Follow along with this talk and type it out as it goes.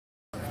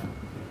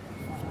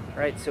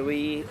Right, so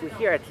we're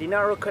here at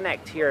Linaro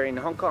Connect here in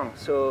Hong Kong.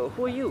 So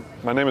who are you?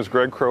 My name is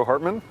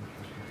Kroah-Hartman.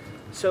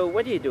 So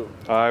what do you do?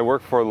 I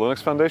work for the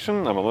Linux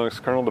Foundation. I'm a Linux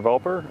kernel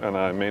developer, and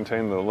I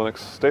maintain the Linux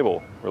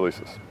stable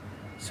releases.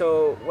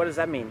 So what does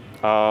that mean?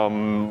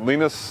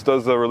 Linus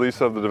does the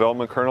release of the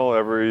development kernel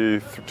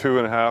every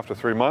 2.5 to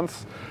 3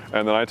 months,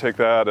 and then I take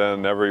that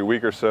and every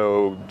week or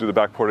so do the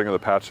backporting of the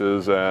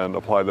patches and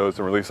apply those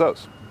and release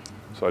those.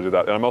 So I do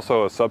that. And I'm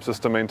also a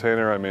subsystem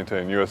maintainer. I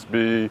maintain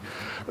USB,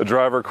 the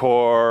driver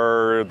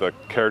core, the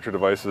character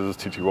devices,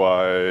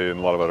 TTY, and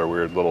a lot of other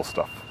weird little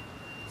stuff.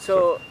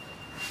 So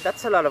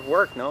that's a lot of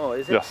work, no,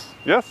 is it?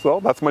 Yes,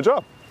 well, that's my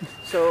job.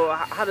 So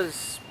how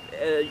does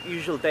a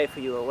usual day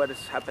for you, or what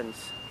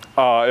happens?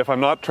 If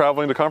I'm not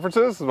traveling to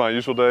conferences, my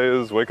usual day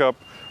is wake up,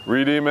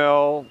 read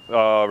email,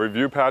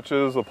 review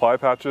patches, apply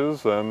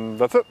patches, and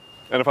that's it.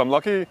 And if I'm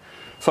lucky,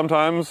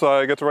 sometimes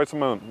I get to write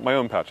some of my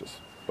own patches,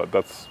 but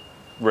that's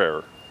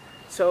rare.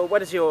 So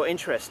what is your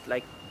interest?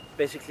 Like,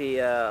 basically,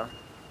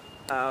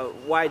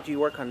 why do you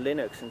work on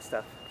Linux and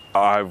stuff?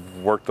 I've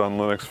worked on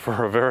Linux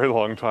for a very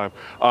long time.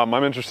 I'm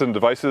interested in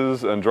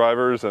devices and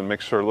drivers and make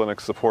sure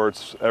Linux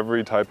supports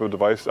every type of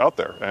device out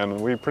there,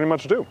 and we pretty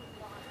much do.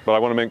 But I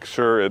want to make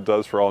sure it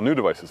does for all new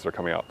devices that are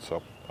coming out,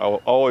 so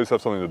I'll always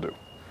have something to do.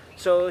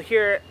 So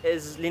here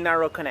is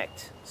Linaro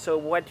Connect. So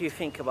what do you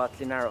think about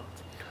Linaro?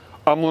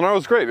 Linaro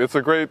is great. It's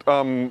a great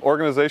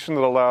organization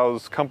that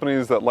allows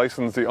companies that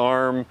license the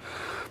ARM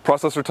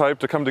processor type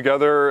to come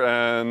together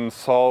and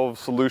solve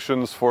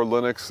solutions for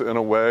Linux in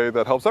a way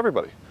that helps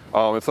everybody.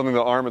 It's something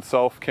that ARM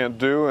itself can't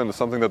do, and it's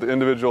something that the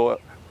individual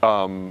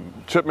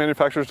chip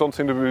manufacturers don't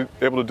seem to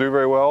be able to do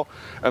very well,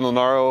 and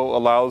Linaro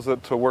allows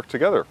it to work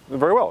together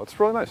very well. It's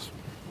really nice.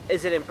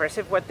 Is it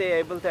impressive what they're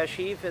able to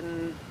achieve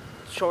in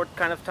short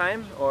kind of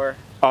time, or?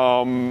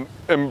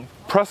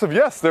 Impressive,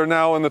 yes. They're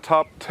now in the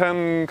top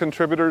 10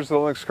 contributors to the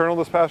Linux kernel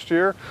this past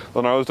year.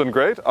 Linaro's done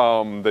great.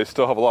 They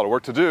still have a lot of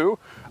work to do,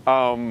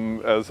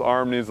 as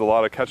ARM needs a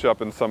lot of catch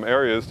up in some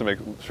areas to make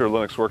sure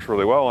Linux works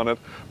really well on it.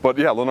 But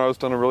yeah, Linaro's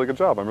done a really good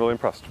job. I'm really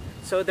impressed.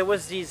 So there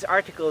was these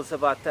articles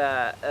about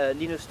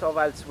Linus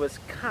Torvalds was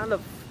kind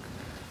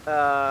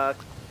of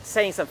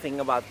saying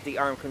something about the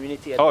ARM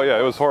community. Oh yeah,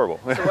 it was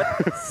horrible.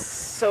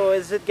 So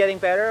is it getting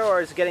better, or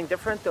is it getting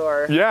different,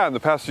 or? Yeah, in the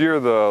past year,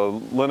 the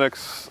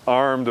Linux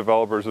ARM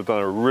developers have done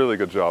a really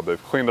good job.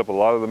 They've cleaned up a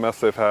lot of the mess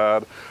they've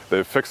had.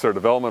 They've fixed their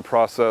development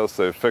process.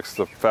 They've fixed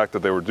the fact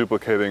that they were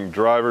duplicating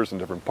drivers in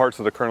different parts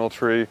of the kernel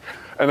tree,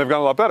 and they've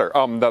gotten a lot better.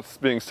 That's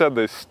being said,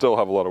 they still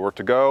have a lot of work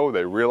to go.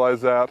 They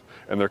realize that,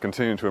 and they're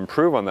continuing to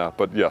improve on that.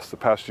 But yes, the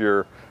past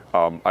year,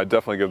 I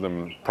definitely give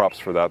them props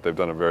for that. They've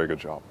done a very good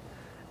job.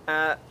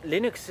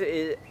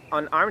 Linux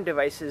on ARM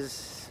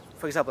devices,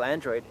 for example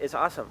Android, is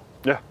awesome.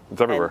 Yeah, it's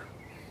everywhere.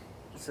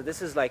 And so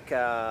this is like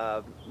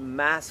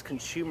mass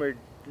consumer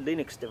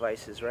Linux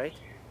devices, right?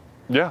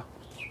 Yeah.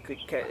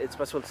 It's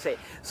possible to say.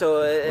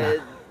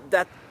 So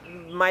that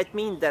might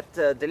mean that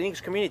the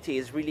Linux community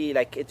is really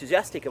like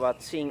enthusiastic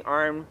about seeing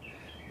ARM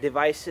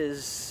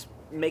devices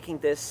making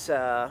this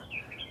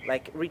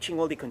like reaching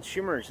all the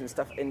consumers and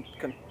stuff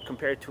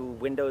compared to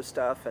Windows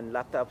stuff and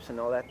laptops and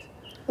all that.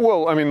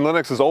 Well, I mean,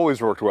 Linux has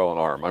always worked well on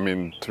ARM. I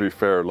mean, to be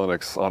fair,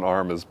 Linux on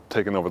ARM has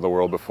taken over the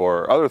world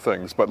before other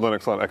things, but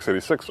Linux on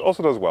x86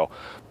 also does well.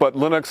 But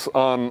Linux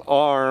on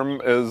ARM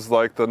is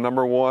like the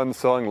 #1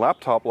 selling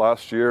laptop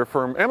last year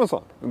from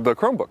Amazon, the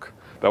Chromebook.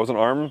 That was an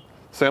ARM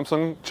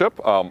Samsung chip.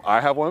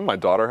 I have one, my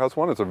daughter has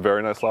one. It's a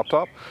very nice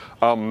laptop.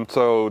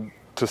 So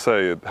to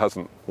say it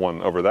hasn't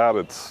won over that,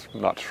 it's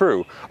not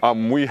true.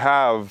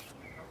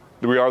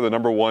 We are the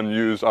 #1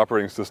 used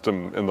operating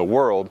system in the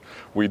world.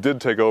 We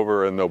did take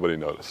over and nobody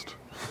noticed.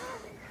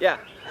 Yeah,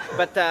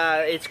 but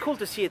it's cool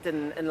to see it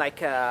in like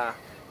kind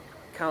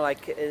of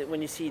like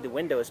when you see the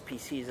Windows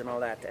PCs and all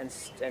that, and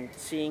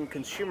seeing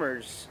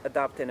consumers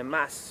adopt in a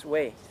mass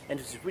way, and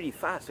it's really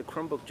fast. The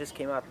Chromebook just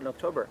came out in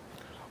October.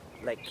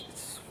 Like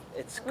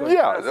it's going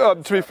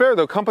fast. To be fair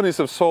though, companies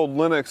have sold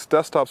Linux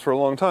desktops for a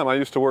long time. I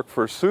used to work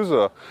for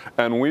SUSE,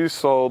 and we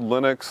sold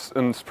Linux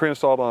and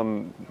pre-installed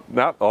on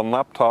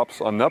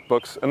laptops, on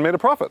netbooks, and made a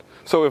profit.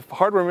 So if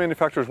hardware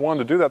manufacturers want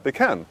to do that, they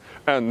can.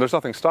 And there's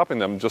nothing stopping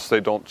them, just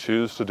they don't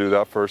choose to do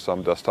that for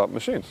some desktop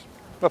machines.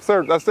 That's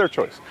their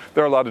choice.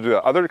 They're allowed to do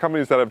that. Other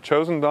companies that have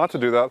chosen not to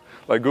do that,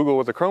 like Google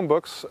with the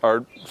Chromebooks,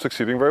 are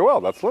succeeding very well.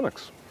 That's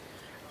Linux.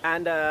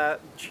 And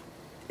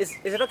is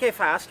it okay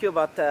if I ask you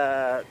about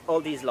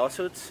all these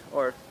lawsuits,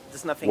 or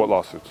there's nothing? What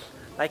lawsuits?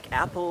 Like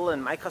Apple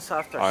and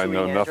Microsoft are suing I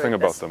know nothing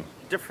about them.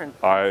 Different.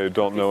 I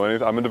don't know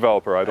anything. I'm a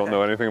developer. I don't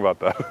know anything about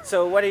that.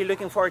 So what are you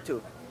looking forward to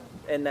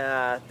in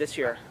this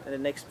year, in the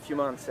next few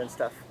months and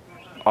stuff?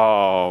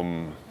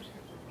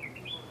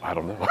 I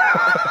don't know.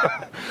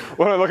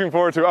 What am I looking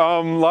forward to?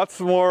 Lots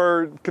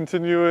more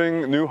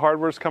continuing new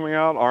hardware's coming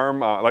out.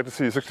 ARM, I'd like to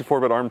see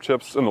 64-bit ARM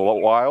chips in the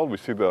wild. We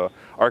see the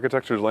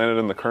architectures landed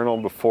in the kernel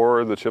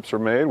before the chips are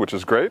made, which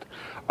is great.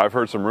 I've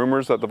heard some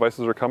rumors that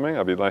devices are coming.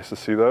 It'd be nice to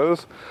see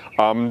those.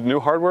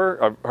 New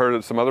hardware, I've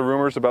heard some other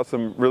rumors about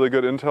some really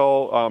good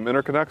Intel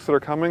interconnects that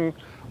are coming.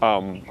 I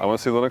want to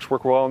see Linux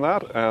work well on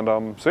that.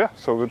 And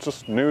so it's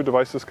just new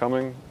devices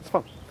coming. It's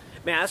fun.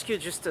 May I ask you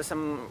just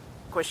some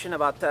question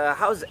about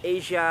how's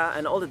Asia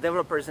and all the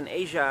developers in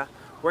Asia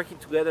working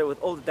together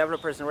with all the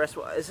developers in the rest?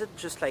 Is it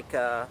just like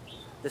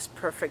this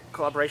perfect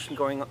collaboration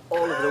going all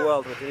over the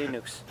world with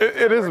Linux?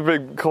 It is a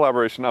big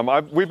collaboration.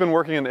 We've been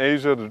working in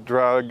Asia to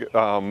drag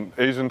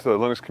Asia into the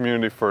Linux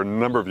community for a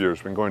number of years.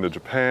 We've been going to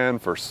Japan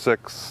for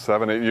 6,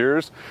 7, 8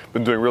 years.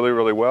 Been doing really,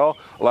 really well.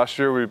 Last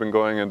year we've been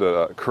going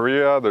into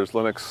Korea. There's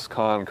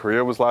LinuxCon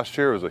Korea was last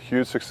year. It was a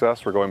huge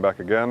success. We're going back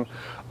again.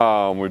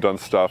 We've done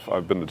stuff.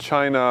 I've been to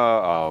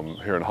China,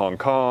 here in Hong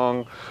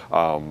Kong,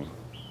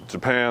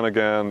 Japan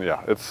again.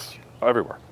 Yeah, it's everywhere.